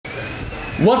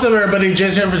What's up, everybody?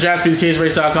 Jason here for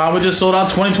JaspysCaseBreaks.com. We just sold out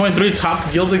 2023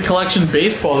 Topps Gilded Collection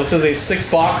Baseball. This is a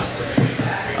 6-box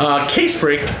case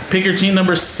break. Pick your team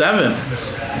number 7.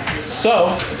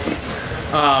 So,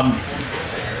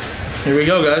 here we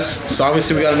go, guys. So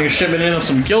obviously we got a new shipment in of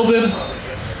some Gilded.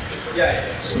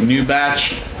 Some new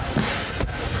batch.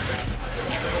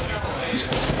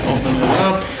 Open it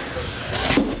up.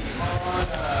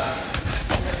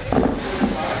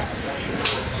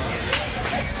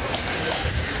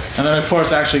 And then, of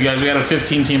course, actually, guys, we got a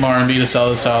 15-team R&B to sell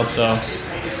this out, so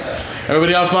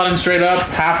everybody else bought in straight up.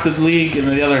 Half the league, and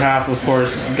the other half, of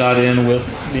course, got in with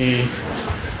the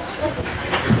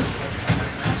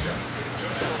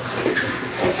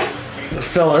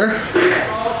filler.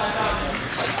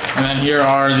 And then here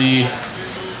are the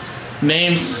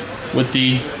names with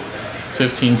the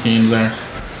 15 teams there.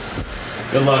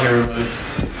 Good luck, everybody.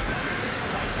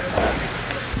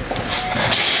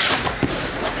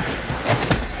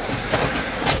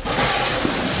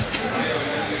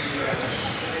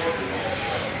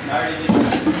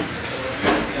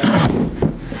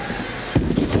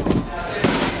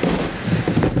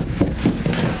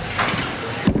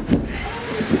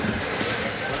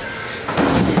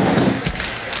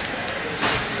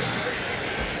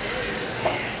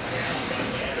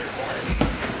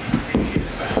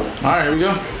 All right, here we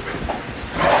go.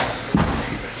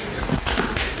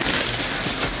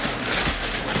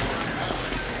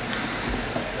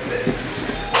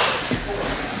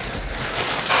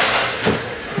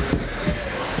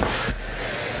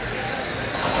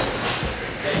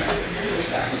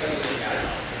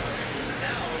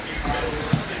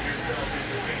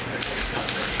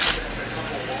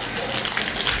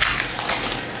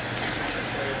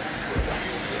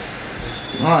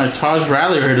 All right, Taj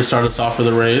Bradley here to start us off for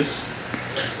the Rays.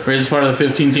 Rays is part of the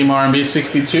 15-team R&B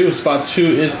 62. Spot 2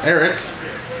 is Eric.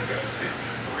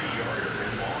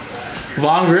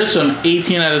 Vaughn Grissom,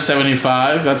 18 out of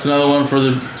 75. That's another one for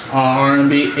the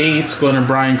R&B 8, going to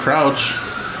Brian Crouch.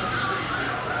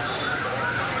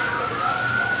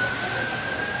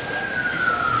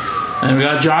 And we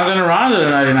got Jonathan Aranda to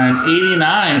 99.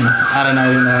 89 out of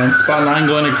 99. Spot 9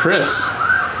 going to Chris.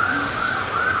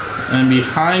 And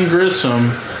behind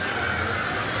Grissom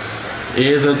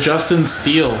is a Justin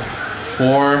Steele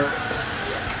for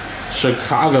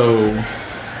Chicago.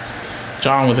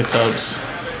 John with the Cubs.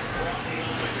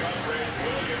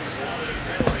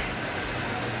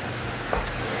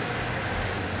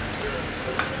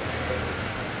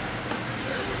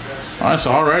 Alright,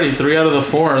 so already 3 out of the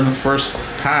 4 in the first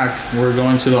pack. We're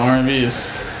going to the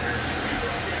R&Bs.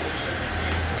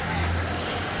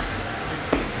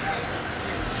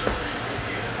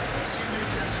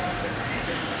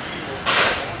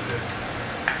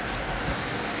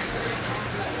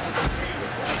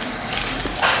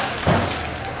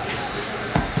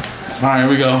 All right, here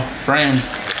we go. Frame.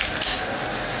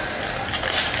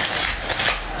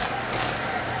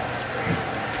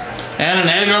 And an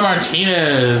Edgar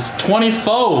Martinez,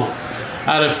 24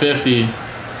 out of 50.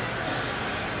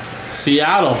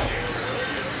 Seattle.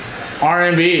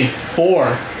 R&B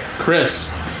 4.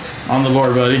 Chris on the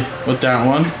board, buddy, with that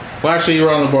one. Well, actually, you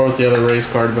were on the board with the other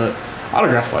race card, but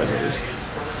autograph-wise, at least.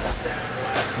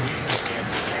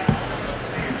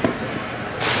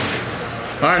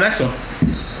 All right, next one.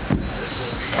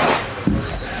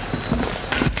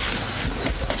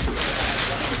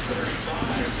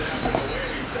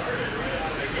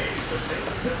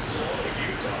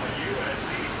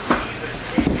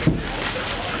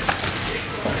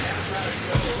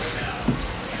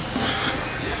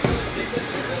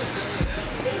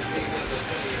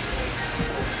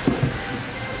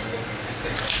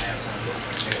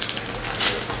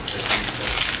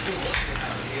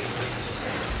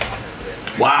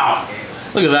 Wow,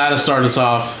 look at that to start us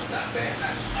off.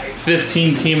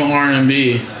 15-team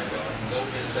R&B.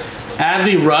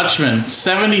 Adley Rutschman,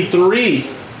 73.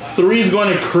 3 is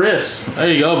going to Chris. There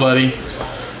you go, buddy.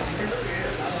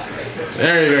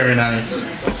 Very, very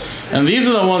nice. And these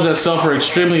are the ones that sell for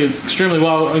extremely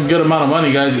well, a good amount of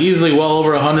money, guys. Easily well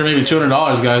over $100, maybe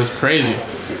 $200, guys. Crazy.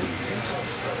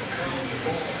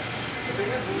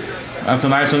 That's a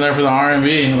nice one there for the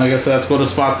R&B. Like I said, let's go to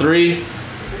spot 3.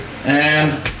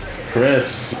 And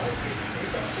Chris.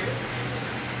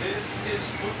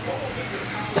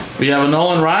 We have a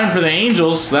Nolan Ryan for the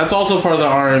Angels. That's also part of the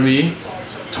R&B.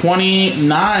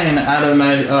 29 out of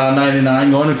 99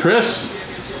 going to Chris.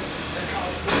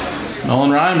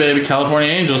 Nolan Ryan, baby. California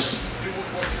Angels.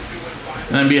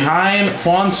 And then behind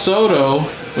Juan Soto,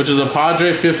 which is a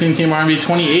Padre 15-team R&B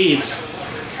 28.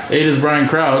 8 is Brian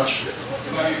Crouch.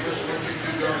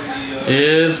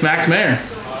 Is Max Mayer.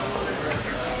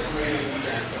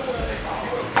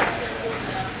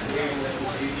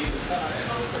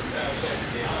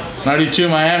 92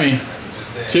 Miami.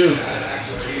 2.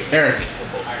 Eric.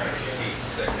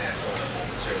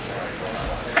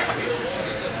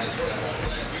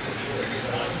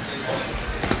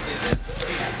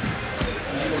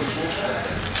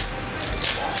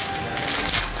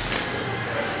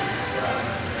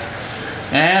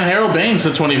 And Harold Baines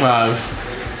to 25.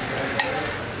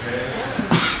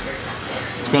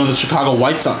 It's going to the Chicago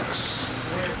White Sox.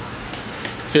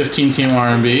 15 team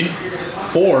R&B.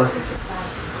 4.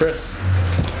 Chris.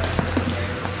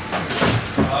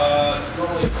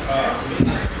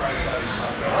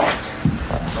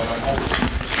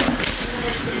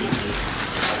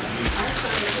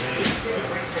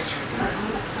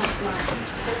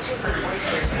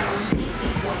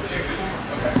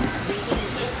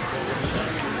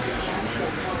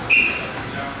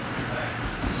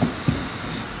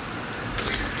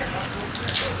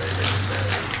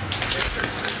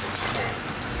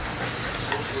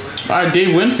 All right,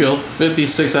 Dave Winfield,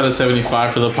 56 out of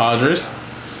 75 for the Padres.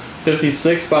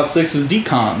 56, spot 6 is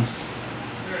Decons.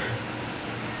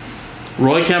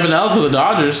 Roy Campanella for the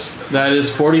Dodgers. That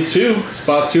is 42.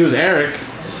 Spot 2 is Eric.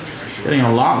 Getting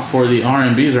a lot for the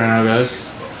R&Bs right now, guys.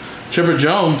 Chipper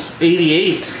Jones,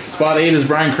 88. Spot 8 is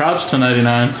Brian Crouch to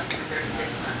 99.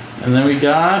 And then we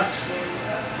got,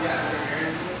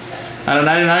 out of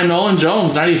 99, Nolan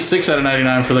Jones. 96 out of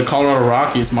 99 for the Colorado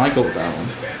Rockies. Michael with that one.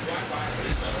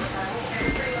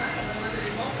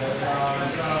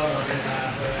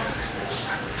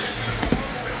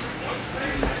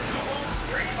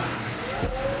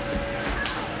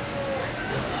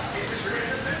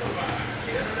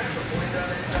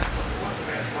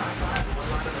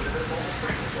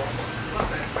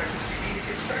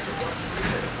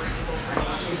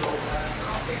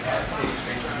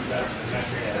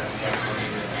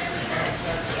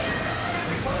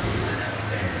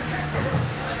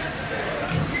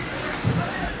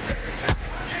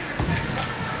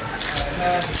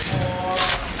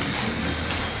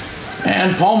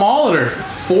 And Paul Molitor,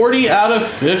 40 out of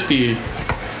 50.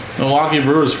 Milwaukee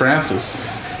Brewers, Francis.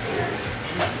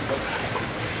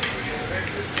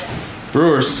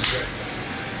 Brewers.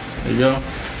 There you go.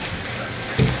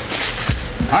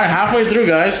 Alright, halfway through,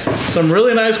 guys. Some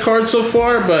really nice cards so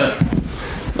far, but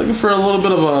looking for a little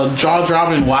bit of a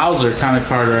jaw-dropping wowzer kind of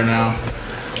card right now.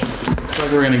 Looks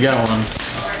like we're going to get one.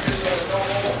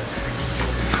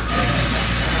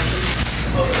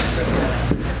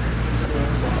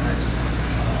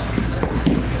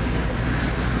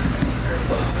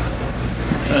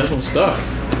 Yeah, this one's stuck.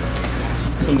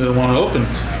 This one didn't want to open.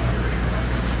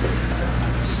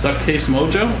 Stuck case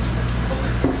mojo.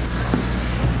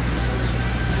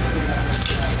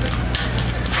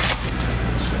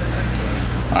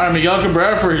 All right, Miguel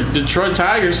Cabrera for Detroit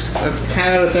Tigers. That's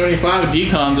 10 out of 75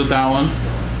 decons with that one.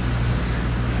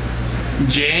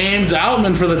 James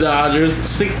Outman for the Dodgers,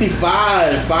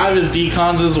 65. 5 is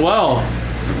decons as well.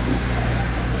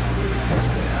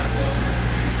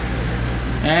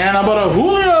 And how about a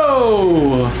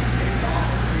Julio?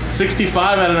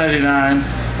 65 out of 99.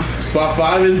 Spot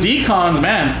 5 is decons,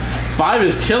 man. 5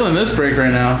 is killing this break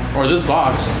right now, or this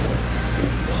box.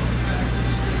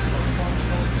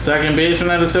 Second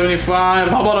baseman out of 75.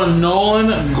 How about a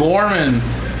Nolan Gorman?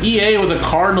 EA with a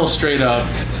Cardinal straight up.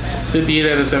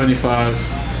 58 out of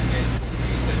 75.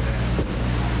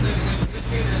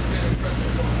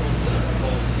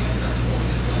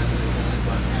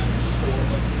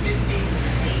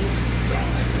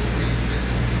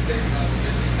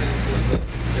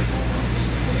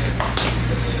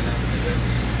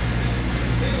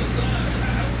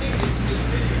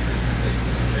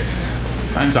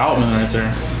 Nice Outman right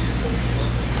there.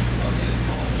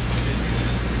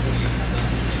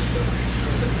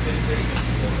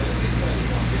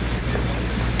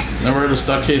 Never heard of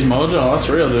Stuck Case Mojo? Oh, that's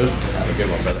real, dude. Have a good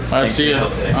one, brother. Alright, see ya.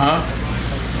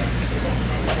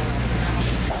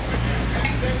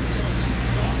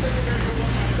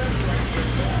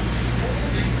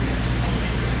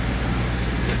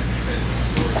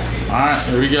 Alright,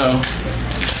 here we go.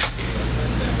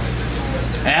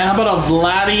 And how about a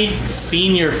Vladdy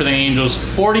Sr. for the Angels?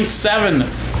 47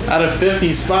 out of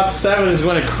 50. Spot 7 is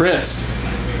going to Chris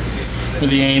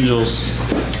with the Angels.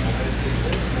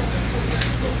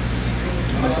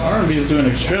 This R&B is doing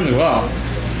extremely well.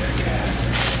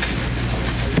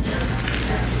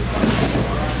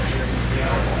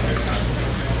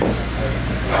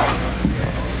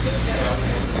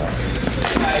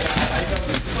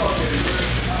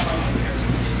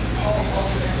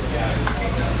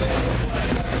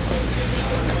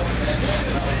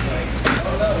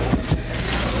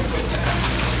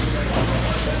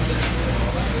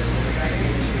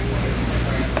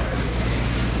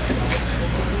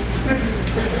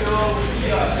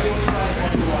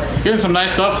 Getting some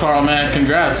nice stuff, Carl, man.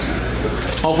 Congrats.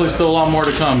 Hopefully still a lot more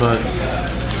to come, but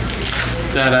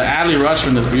that Adley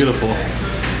Rutschman is beautiful.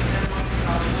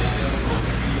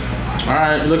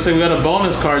 Alright, looks like we got a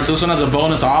bonus card. So this one has a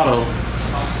bonus auto.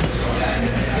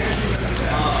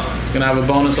 Gonna have a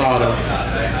bonus auto.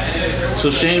 So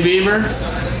Shane Bieber.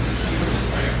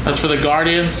 That's for the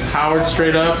Guardians. Howard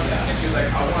straight up.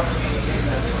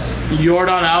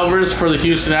 Yordan Alvarez for the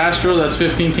Houston Astros. That's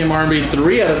 15 team R&B.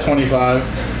 3 out of 25.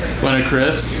 Winner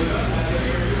Chris.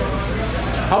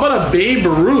 How about a Babe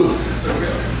Ruth?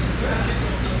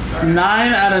 9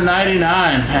 out of 99.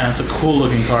 Man, that's a cool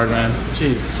looking card, man.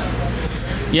 Jesus.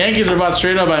 Yankees are bought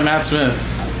straight up by Matt Smith.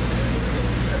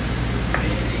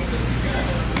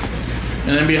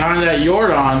 And then behind that,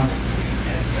 Yordan,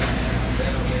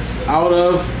 out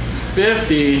of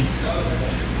 50,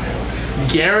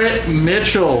 Garrett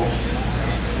Mitchell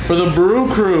for the Brew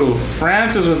Crew.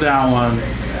 Francis with that one.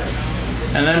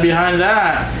 And then behind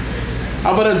that,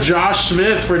 how about a Josh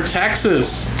Smith for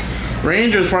Texas?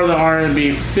 Rangers part of the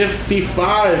R&B.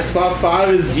 55. Spot 5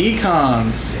 is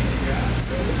Decons.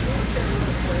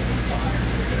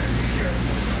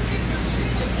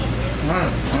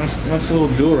 Alright, nice little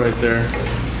duel right there.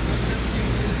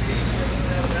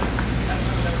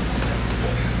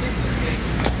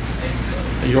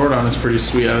 Yordan is pretty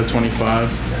sweet out of 25.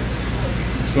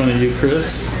 It's going to you,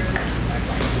 Chris.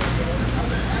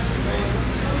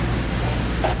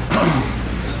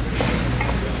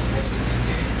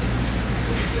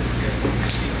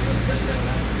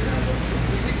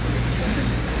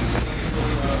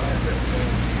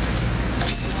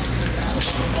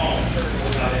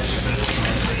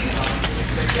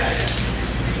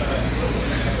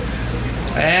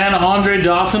 And Andre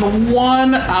Dawson,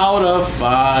 1 out of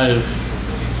 5.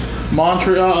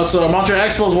 Montreal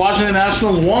Expos, Washington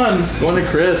Nationals, 1. Going to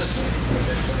Chris.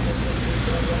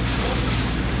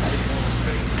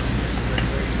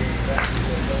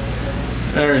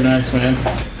 Very nice, man.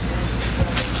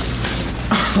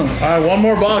 Alright, one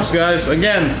more box, guys.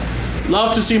 Again,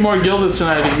 love to see more Gilded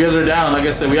tonight if you guys are down. Like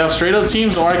I said, we have straight up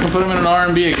teams, or I can put them in an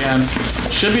R&B again.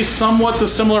 Should be somewhat the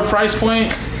similar price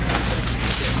point.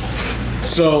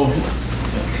 So,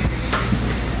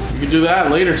 you can do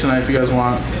that later tonight if you guys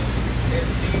want.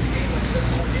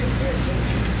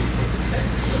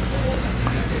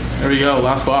 There we go,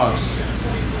 last box.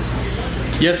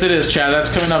 Yes, it is, Chad. That's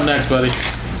coming up next, buddy.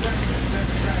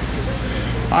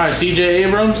 Alright, CJ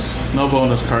Abrams. No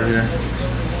bonus card here.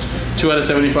 2 out of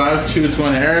 75. 2 to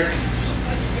Eric.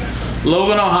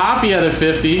 Logan O'Hoppe out of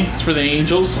 50. It's for the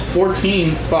Angels.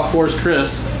 14. Spot 4 is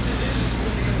Chris.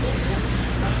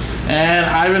 And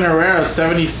Ivan Herrera,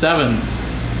 77.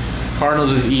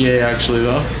 Cardinals is EA, actually,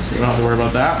 though. So we don't have to worry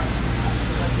about that.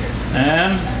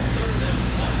 And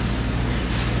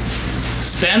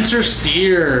Spencer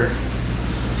Steer.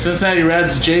 Cincinnati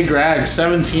Reds, Jay Gragg,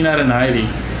 17 out of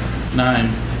 99.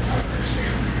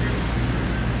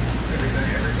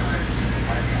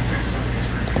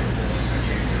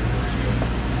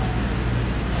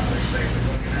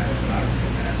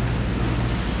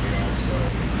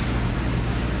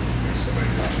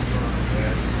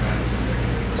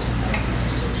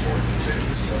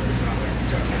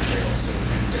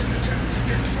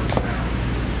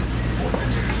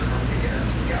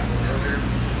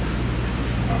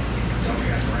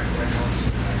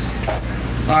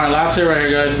 Alright, last hit right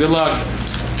here, guys. Good luck.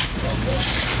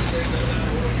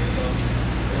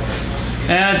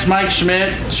 And it's Mike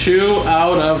Schmidt, 2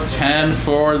 out of 10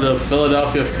 for the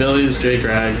Philadelphia Phillies, Jay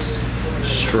Graggs.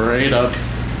 Straight up.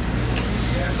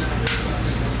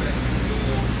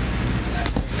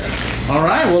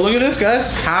 Alright, well look at this,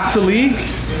 guys. Half the league.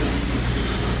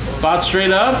 Bought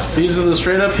straight up. These are the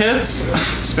straight up hits.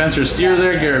 Spencer Steer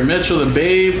there, Garrett Mitchell, the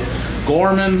Babe,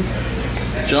 Gorman,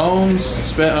 Jones,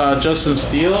 Justin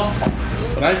Steele.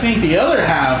 But I think the other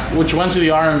half, which went to the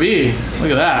R&B,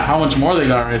 look at that, how much more they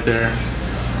got right there.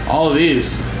 All of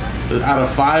these. Out of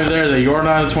 5 there, the Yordan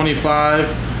out of 25.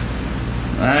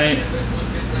 Right?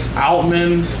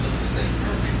 Outman,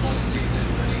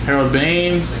 Harold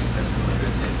Baines,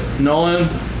 Nolan,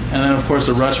 and then of course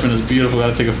the Rutschman is beautiful.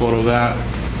 Gotta take a photo of that.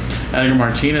 Edgar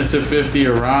Martinez to 50,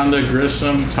 Aranda,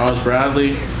 Grissom, Taj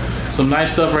Bradley. Some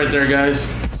nice stuff right there,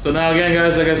 guys. So now again,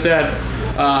 guys, like I said,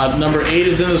 number 8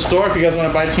 is in the store. If you guys want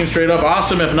to buy team straight up,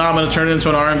 awesome. If not, I'm going to turn it into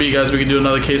an R&B, guys. We can do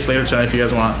another case later tonight if you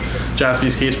guys want.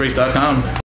 JaspysCaseBreaks.com.